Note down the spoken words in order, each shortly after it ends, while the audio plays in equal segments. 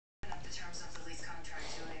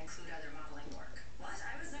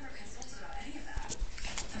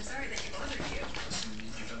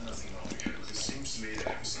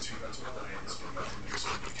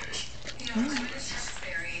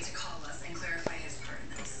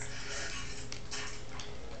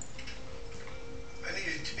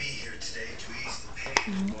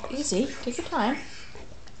easy. Take your time.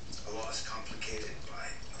 A loss complicated by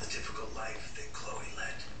the difficult life that Chloe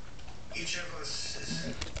led. Each of us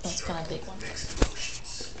is That's kind of a big one. mixed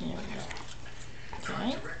emotions. There we go.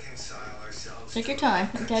 Trying Okay. to reconcile ourselves. Take your time.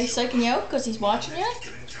 Okay, he's psyching you out because he's watching you.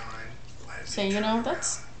 Given time, So, you know,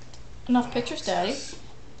 that's enough pictures, Daddy.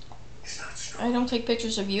 I don't take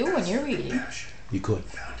pictures of you when you're eating. You could.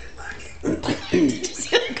 Found it lacking. He's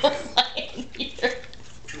gonna go flying here.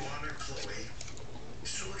 To honor Chloe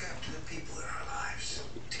is to look after the people in our lives.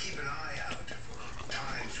 To keep an eye out for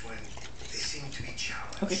times when they seem to be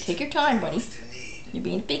challenged. Okay, take your time, buddy. Most in need. You're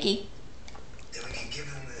being picky. Then we can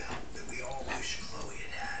give them the help that we all wish Chloe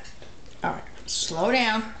had had. Alright, slow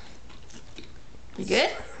down. You good?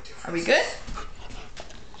 Are we good?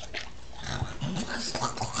 That's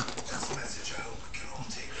the message I hope we can all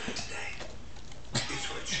take from today. It's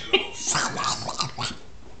what you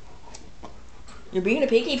You're being a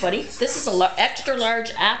piggy, buddy. This is a extra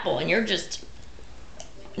large apple, and you're just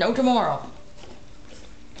no tomorrow.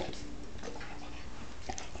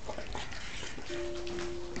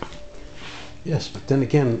 Yes, but then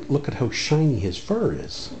again, look at how shiny his fur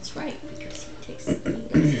is. That's right, because he takes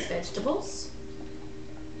his vegetables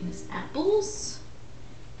and his apples.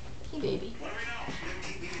 Hey, baby.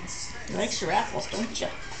 You like your apples, don't you?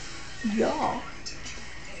 Yeah.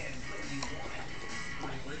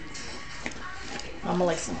 Mama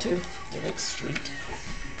likes them too. They look sweet.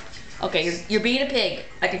 Okay, you're being a pig.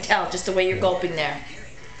 I can tell just the way you're gulping there.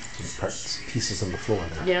 Pieces on the floor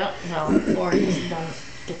there. Yeah, no, or he's done.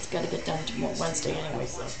 It's got to get done tomorrow, Wednesday anyway,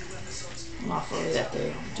 so I'm off early that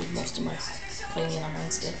day. I'll do most of my cleaning on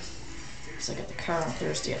Wednesday. So I got the car on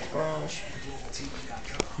Thursday at the garage.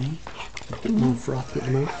 Get more froth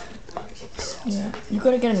in your mouth. Yeah, you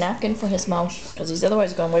gotta get a napkin for his mouth, because he's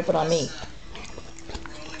otherwise gonna wipe it on me.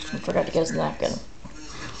 I forgot to get his napkin.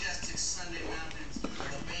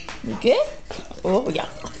 You good? Oh yeah.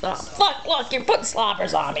 Oh, fuck! Look, you're putting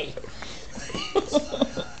slobbers on me.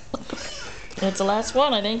 It's the last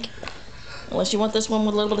one, I think. Unless you want this one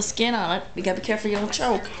with a little bit of skin on it. You gotta be careful you don't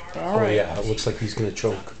choke. All right. Oh yeah, it looks like he's gonna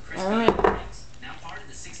choke. All right.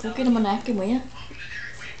 Go get him a napkin, will you?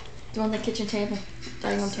 Go on the kitchen table,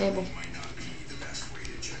 dining room table.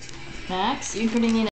 Max, you putting in